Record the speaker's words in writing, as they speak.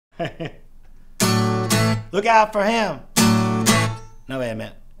Look out for him. No, wait a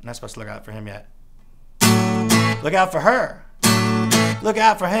minute. I'm not supposed to look out for him yet. Look out for her. Look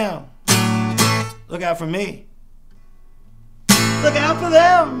out for him. Look out for me. Look out for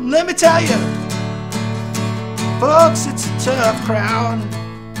them. Let me tell you, folks, it's a tough crowd.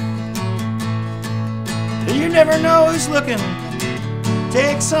 You never know who's looking.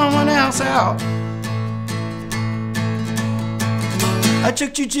 Take someone else out. I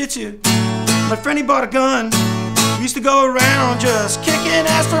took jujitsu. My friend, he bought a gun. We used to go around just kicking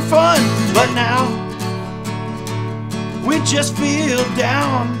ass for fun. But now, we just feel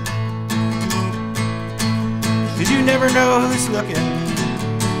down. 'Cause you never know who's looking.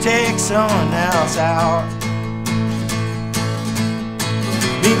 Take someone else out.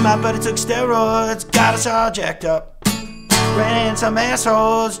 Me and my buddy took steroids, got us all jacked up. Ran some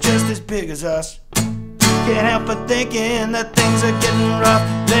assholes just as big as us. Can't help but thinking that things are getting rough.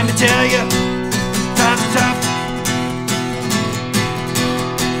 Let me tell you, times are tough.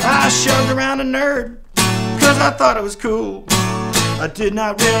 I shoved around a nerd, 'cause I thought it was cool. I did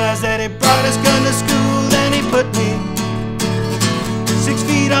not realize that he brought his gun to school. Then he put me 6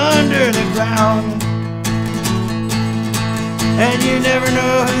 feet under the ground. And you never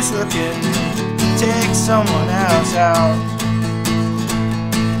know who's looking. Take someone else out.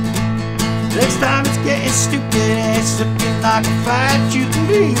 Next time it's getting stupid and it's looking like a fight, you can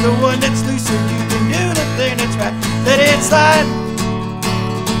be the one that's lucid. You can do the thing that's right. Let it slide.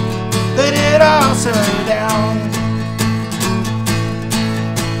 Let it all settle down.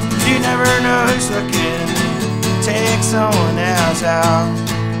 You never know who's looking. Take someone else out.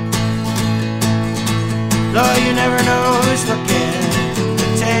 No, you never know who's looking.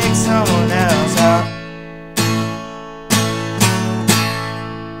 Take someone else out.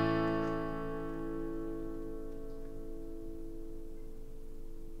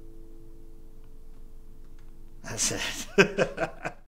 That's it.